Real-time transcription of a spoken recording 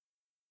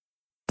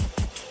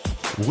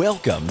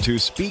Welcome to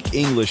Speak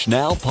English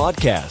Now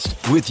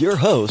podcast with your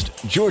host,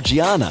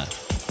 Georgiana,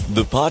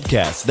 the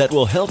podcast that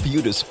will help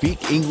you to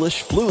speak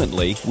English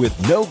fluently with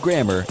no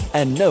grammar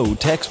and no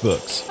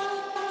textbooks.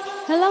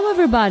 Hello,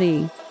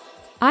 everybody.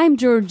 I'm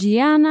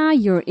Georgiana,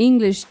 your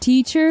English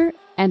teacher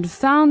and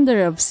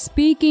founder of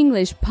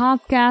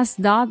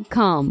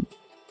SpeakEnglishPodcast.com.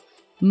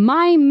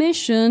 My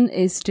mission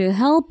is to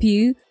help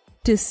you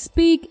to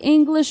speak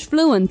English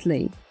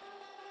fluently.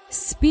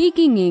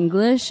 Speaking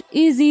English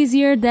is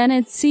easier than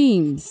it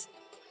seems.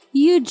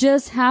 You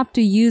just have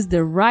to use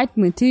the right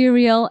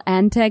material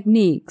and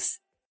techniques.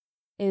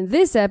 In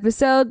this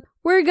episode,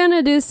 we're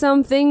gonna do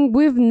something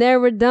we've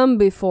never done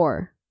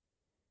before.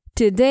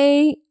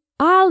 Today,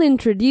 I'll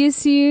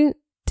introduce you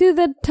to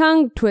the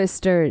tongue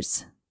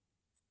twisters.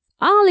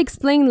 I'll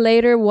explain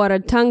later what a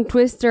tongue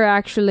twister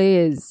actually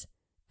is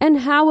and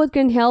how it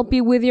can help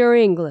you with your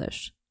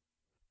English.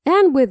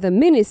 And with a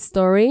mini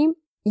story,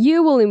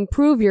 you will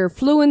improve your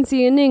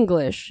fluency in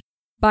English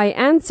by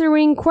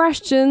answering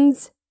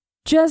questions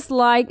just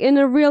like in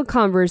a real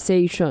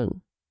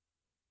conversation.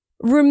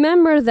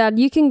 Remember that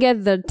you can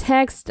get the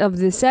text of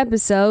this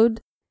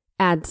episode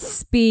at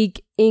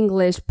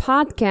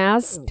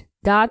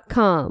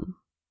speakenglishpodcast.com.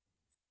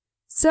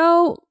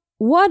 So,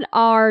 what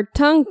are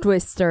tongue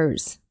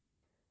twisters?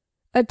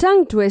 A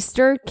tongue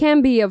twister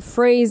can be a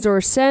phrase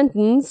or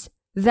sentence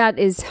that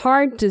is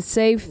hard to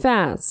say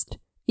fast,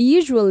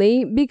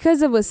 usually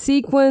because of a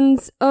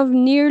sequence of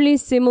nearly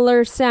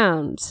similar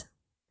sounds.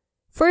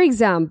 For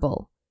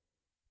example,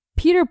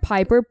 Peter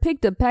Piper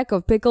picked a peck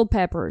of pickled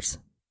peppers.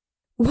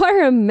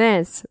 What a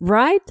mess,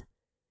 right?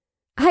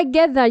 I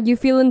get that you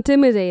feel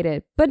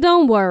intimidated, but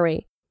don't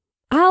worry.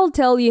 I'll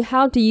tell you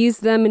how to use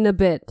them in a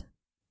bit.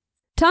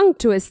 Tongue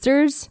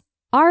twisters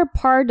are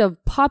part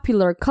of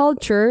popular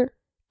culture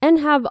and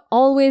have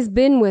always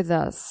been with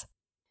us.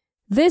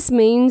 This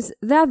means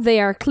that they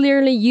are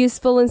clearly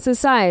useful in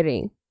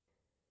society.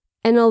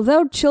 And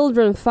although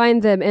children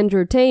find them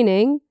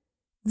entertaining,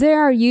 they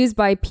are used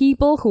by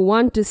people who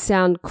want to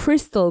sound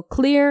crystal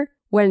clear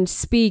when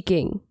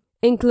speaking,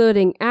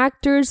 including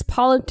actors,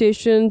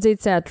 politicians,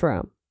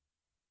 etc.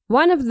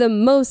 One of the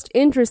most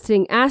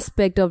interesting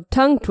aspects of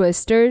tongue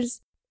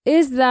twisters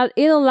is that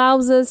it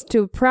allows us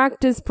to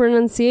practice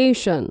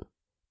pronunciation,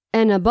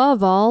 and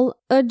above all,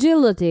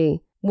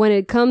 agility when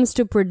it comes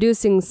to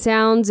producing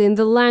sounds in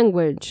the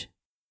language.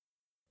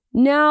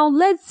 Now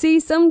let's see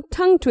some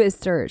tongue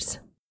twisters.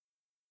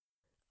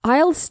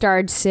 I'll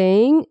start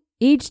saying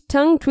each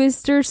tongue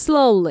twister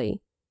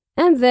slowly,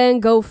 and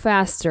then go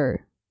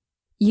faster.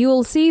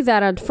 You'll see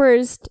that at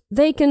first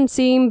they can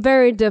seem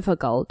very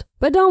difficult,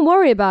 but don't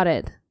worry about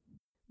it.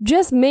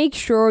 Just make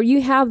sure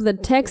you have the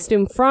text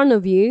in front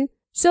of you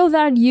so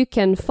that you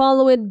can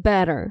follow it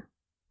better.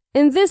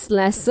 In this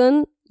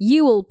lesson,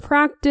 you will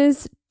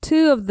practice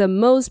two of the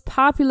most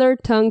popular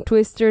tongue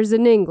twisters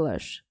in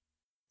English.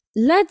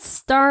 Let's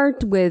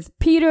start with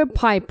Peter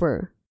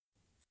Piper.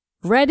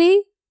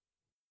 Ready?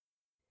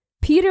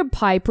 Peter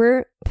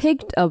Piper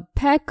picked a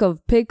peck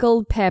of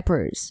pickled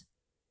peppers.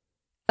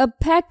 A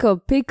peck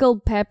of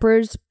pickled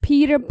peppers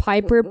Peter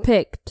Piper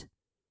picked.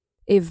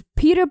 If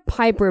Peter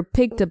Piper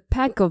picked a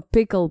peck of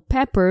pickled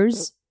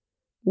peppers,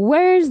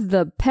 where's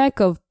the peck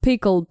of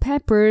pickled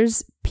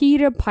peppers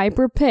Peter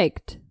Piper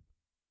picked?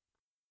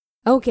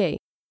 Okay,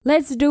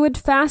 let's do it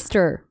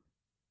faster.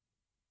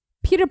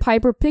 Peter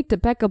Piper picked a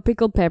peck of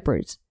pickled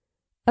peppers.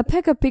 A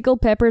peck of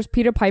pickled peppers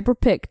Peter Piper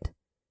picked.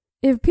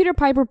 If Peter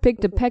Piper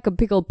picked a peck of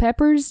pickled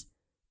peppers,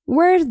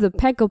 where's the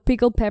peck of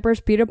pickled peppers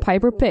Peter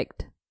Piper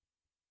picked?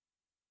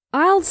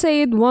 I'll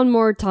say it one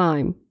more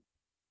time.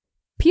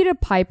 Peter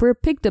Piper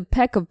picked a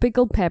peck of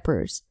pickled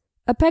peppers.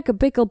 A peck of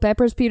pickled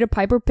peppers Peter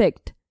Piper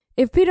picked.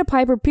 If Peter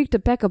Piper picked a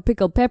peck of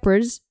pickled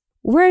peppers,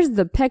 where's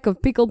the peck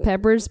of pickled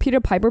peppers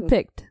Peter Piper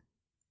picked?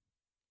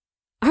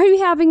 Are you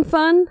having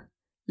fun?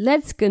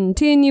 Let's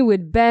continue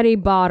with Betty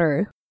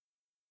Botter.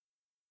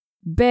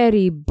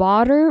 Betty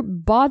Botter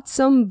bought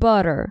some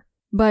butter,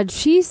 but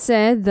she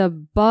said the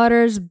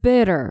butter's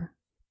bitter.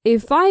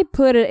 If I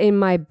put it in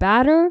my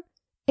batter,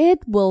 it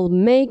will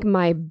make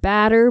my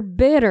batter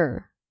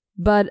bitter.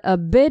 But a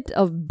bit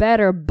of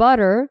better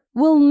butter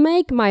will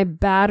make my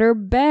batter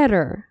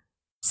better.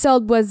 So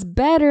it was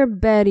better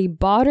Betty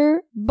Botter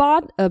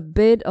bought a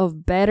bit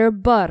of better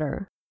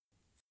butter.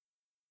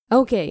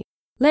 Okay,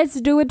 let's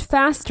do it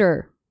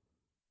faster.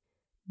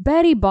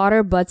 Betty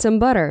Botter bought some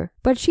butter,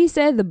 but she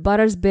said the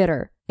butter's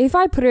bitter. If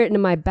I put it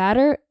in my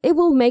batter, it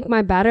will make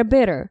my batter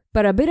bitter.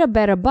 But a bit of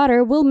better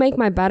butter will make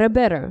my batter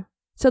better.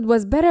 So it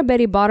was better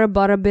Betty Botter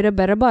bought a bit of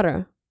better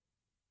butter.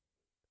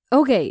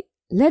 Okay,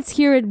 let's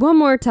hear it one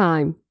more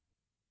time.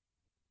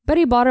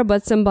 Betty Botter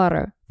bought some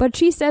butter, but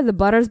she said the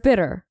butter's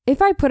bitter. If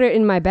I put it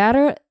in my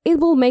batter, it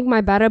will make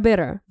my batter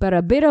bitter. But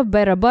a bit of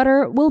better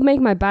butter will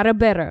make my batter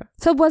better.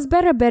 So it was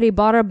better Betty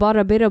Botter bought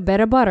a bit of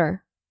better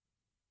butter.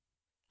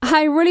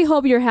 I really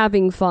hope you're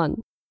having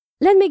fun.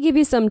 Let me give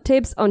you some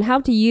tips on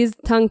how to use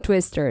tongue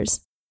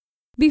twisters.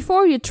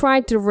 Before you try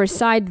to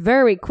recite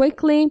very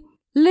quickly,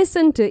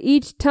 listen to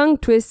each tongue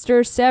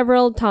twister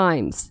several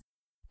times.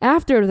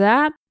 After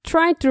that,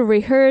 try to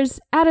rehearse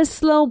at a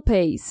slow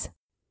pace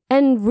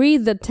and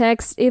read the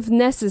text if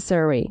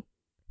necessary.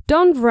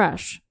 Don't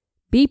rush.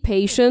 Be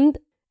patient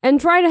and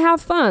try to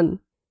have fun.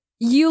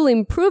 You'll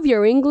improve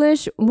your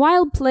English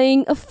while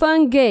playing a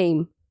fun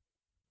game.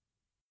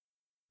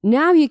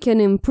 Now you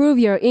can improve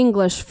your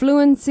English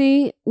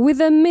fluency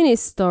with a mini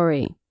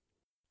story.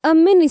 A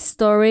mini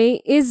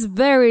story is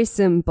very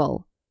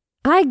simple.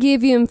 I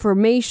give you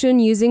information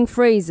using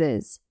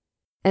phrases,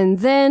 and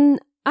then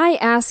I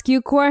ask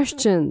you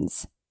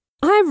questions.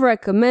 I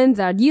recommend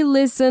that you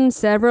listen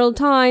several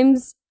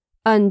times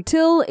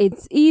until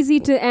it's easy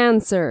to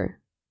answer.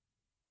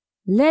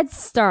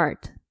 Let's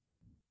start.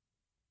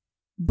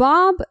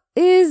 Bob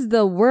is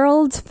the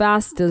world's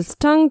fastest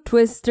tongue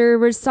twister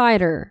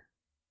reciter.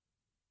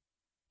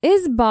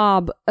 Is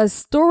Bob a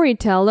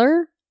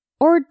storyteller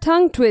or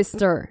tongue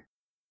twister?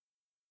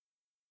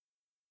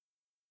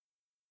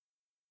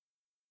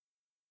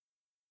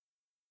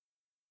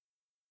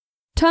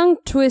 Tongue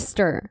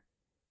twister.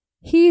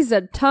 He's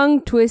a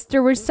tongue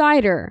twister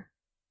reciter.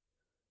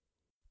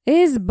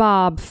 Is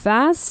Bob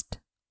fast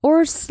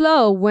or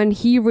slow when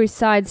he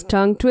recites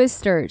tongue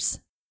twisters?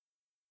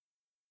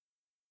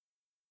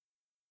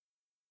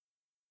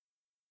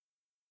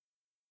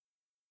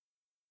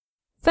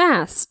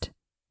 Fast.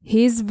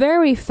 He's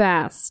very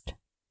fast.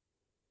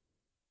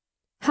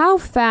 How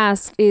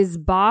fast is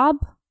Bob?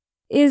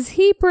 Is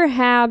he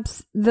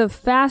perhaps the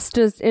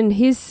fastest in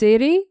his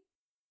city?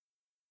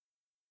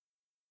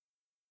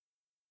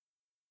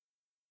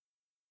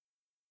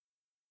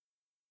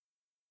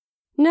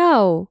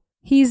 No,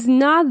 he's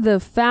not the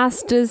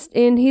fastest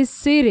in his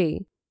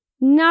city,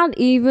 not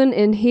even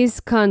in his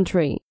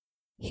country.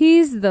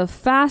 He's the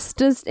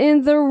fastest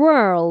in the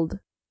world.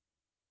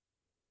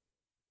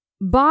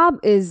 Bob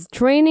is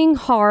training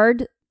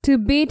hard to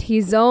beat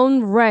his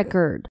own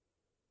record.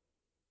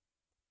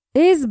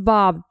 Is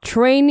Bob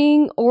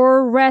training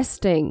or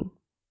resting?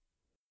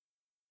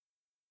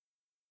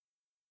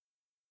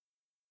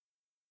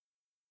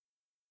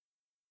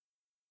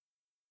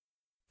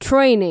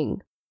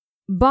 Training.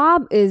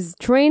 Bob is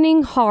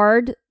training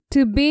hard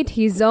to beat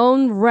his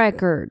own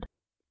record.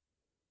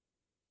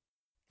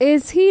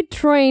 Is he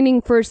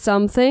training for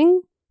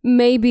something?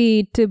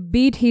 Maybe to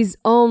beat his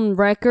own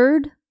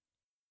record?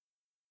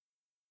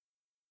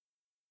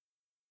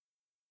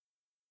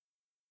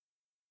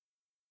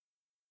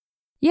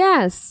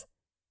 Yes,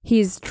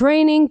 he's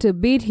training to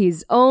beat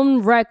his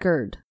own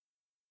record.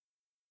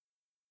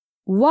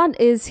 What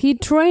is he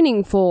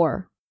training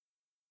for?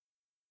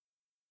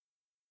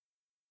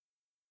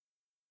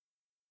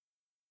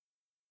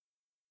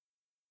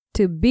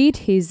 To beat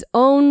his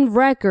own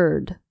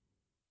record.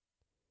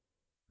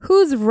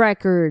 Whose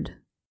record?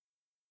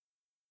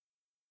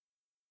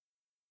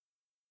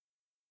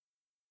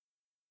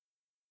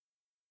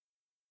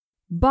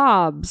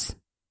 Bob's.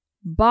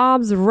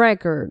 Bob's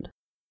record.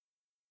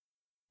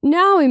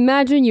 Now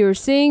imagine you're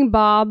seeing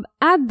Bob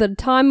at the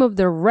time of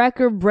the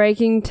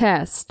record-breaking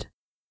test.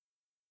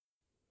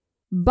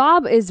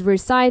 Bob is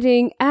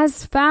reciting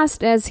as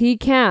fast as he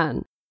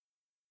can.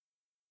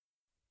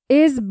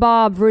 Is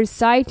Bob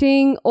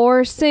reciting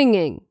or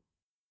singing?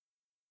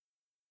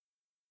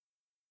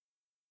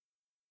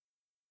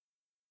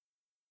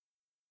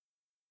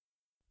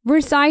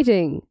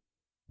 Reciting.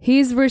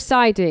 He's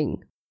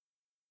reciting.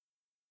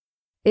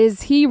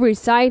 Is he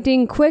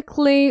reciting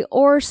quickly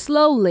or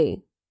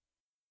slowly?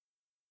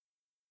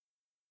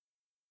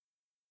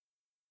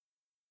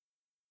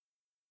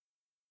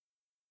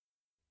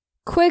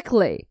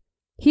 Quickly.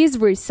 He's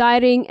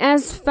reciting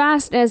as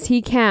fast as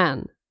he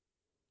can.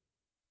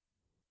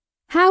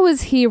 How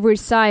is he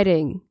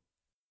reciting?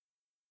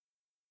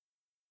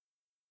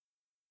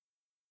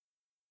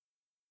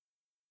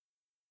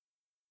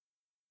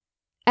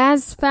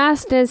 As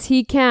fast as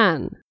he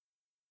can.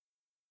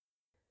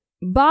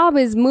 Bob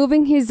is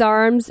moving his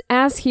arms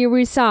as he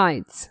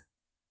recites.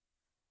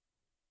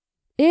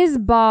 Is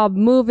Bob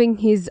moving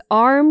his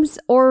arms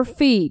or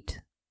feet?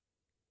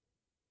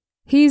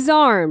 His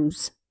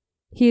arms.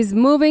 He's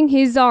moving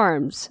his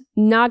arms,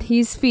 not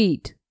his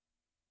feet.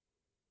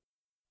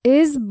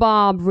 Is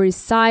Bob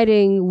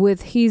reciting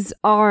with his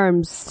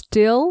arms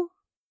still?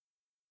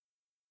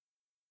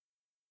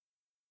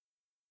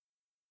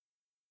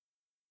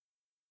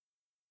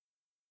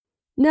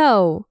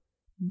 No,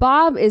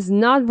 Bob is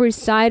not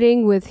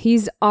reciting with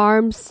his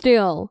arms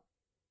still.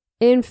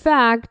 In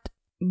fact,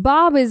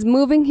 Bob is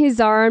moving his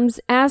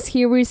arms as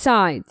he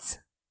recites.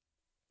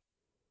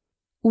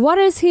 What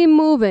is he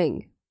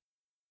moving?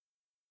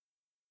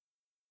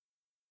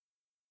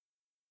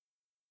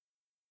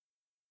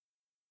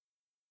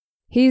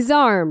 His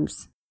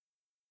arms.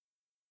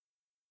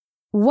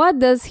 What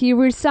does he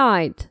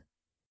recite?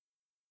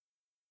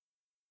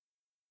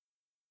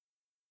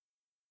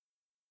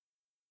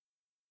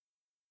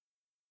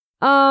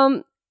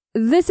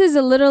 This is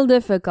a little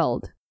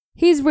difficult.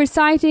 He's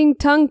reciting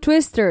tongue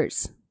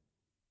twisters.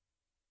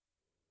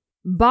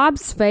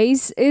 Bob's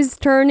face is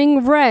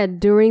turning red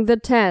during the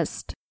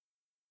test.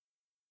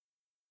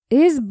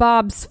 Is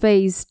Bob's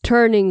face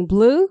turning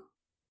blue?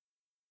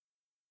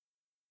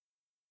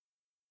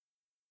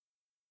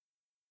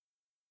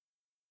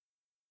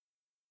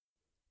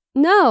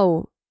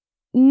 No,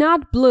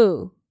 not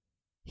blue.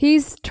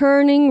 He's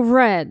turning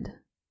red.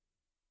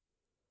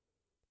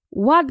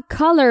 What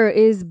color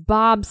is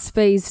Bob's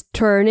face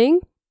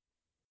turning?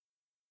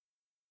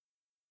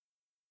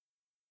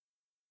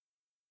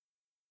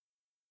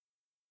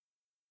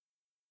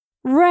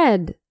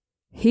 Red.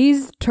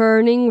 He's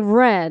turning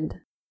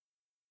red.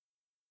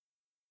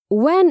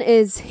 When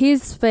is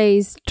his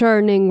face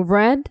turning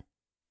red?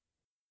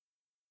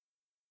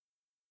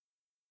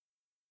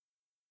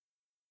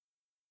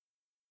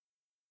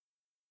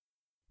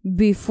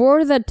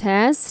 Before the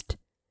test,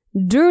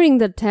 during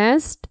the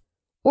test,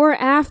 or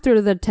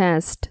after the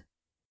test?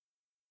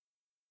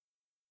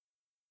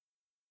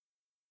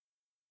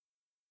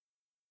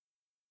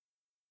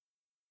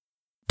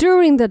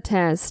 During the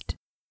test.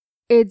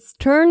 It's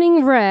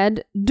turning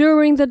red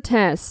during the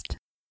test.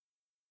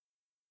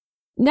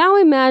 Now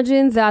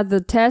imagine that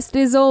the test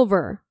is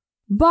over.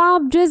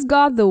 Bob just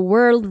got the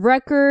world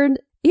record,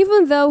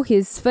 even though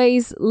his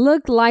face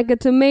looked like a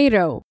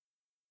tomato.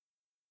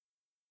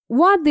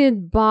 What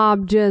did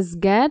Bob just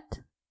get?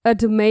 A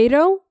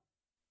tomato?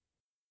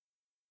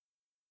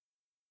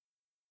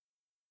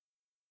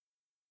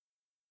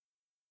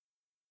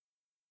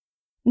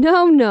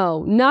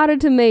 No, not a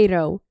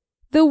tomato.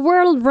 The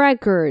world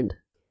record.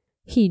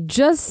 He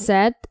just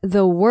set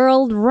the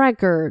world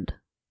record.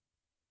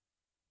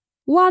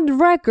 What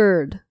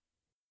record?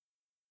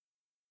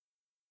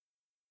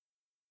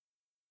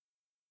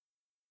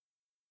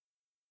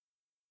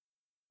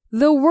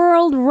 The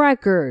world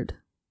record.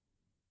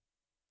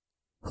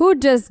 Who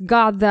just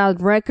got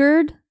that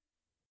record?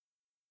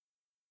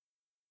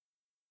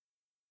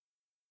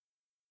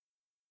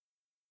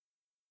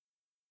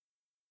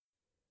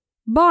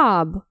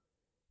 Bob.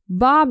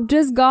 Bob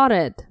just got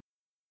it.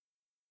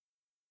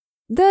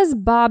 Does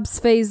Bob's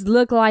face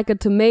look like a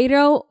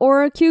tomato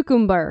or a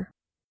cucumber?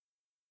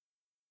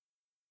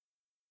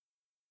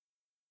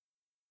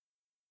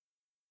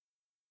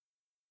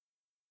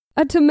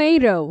 A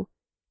tomato.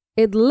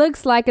 It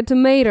looks like a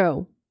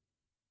tomato.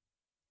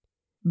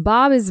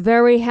 Bob is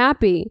very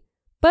happy,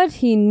 but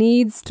he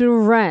needs to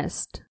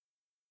rest.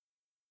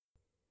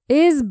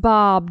 Is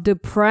Bob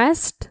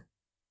depressed?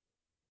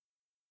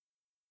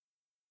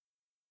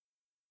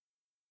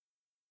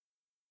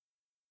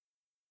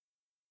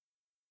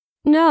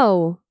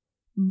 No,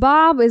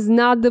 Bob is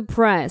not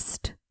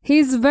depressed.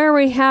 He's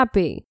very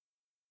happy.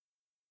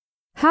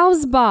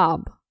 How's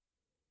Bob?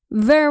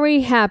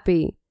 Very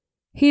happy.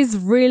 He's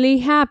really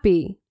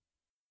happy.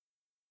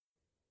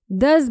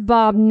 Does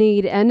Bob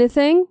need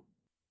anything?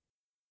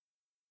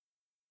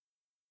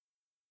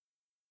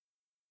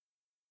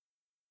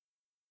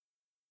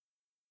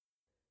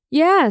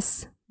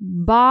 Yes,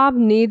 Bob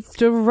needs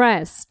to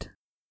rest.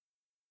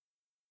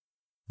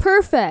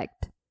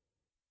 Perfect!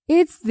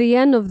 It's the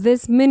end of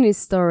this mini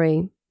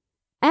story.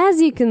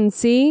 As you can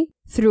see,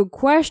 through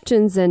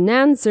questions and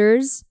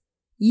answers,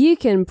 you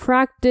can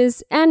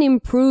practice and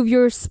improve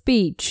your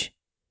speech.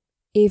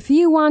 If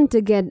you want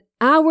to get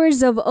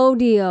hours of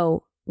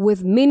audio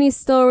with mini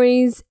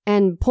stories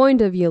and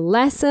point of view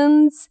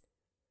lessons,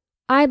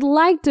 I'd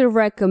like to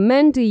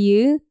recommend to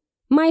you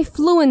my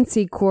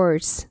fluency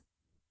course.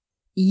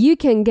 You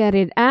can get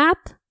it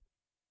at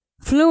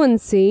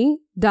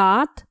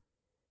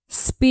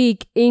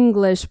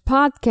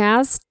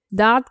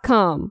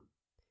fluency.speakenglishpodcast.com.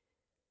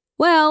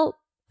 Well,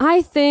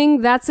 I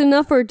think that's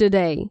enough for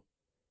today.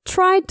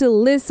 Try to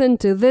listen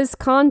to this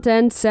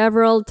content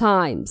several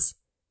times.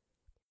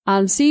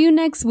 I'll see you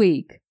next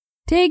week.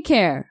 Take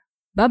care.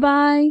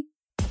 Bye-bye.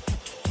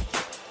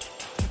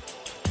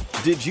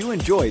 Did you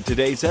enjoy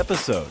today's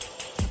episode?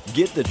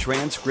 Get the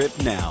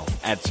transcript now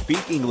at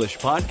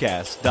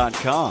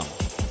speakenglishpodcast.com.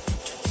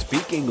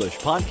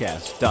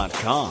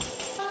 speakenglishpodcast.com.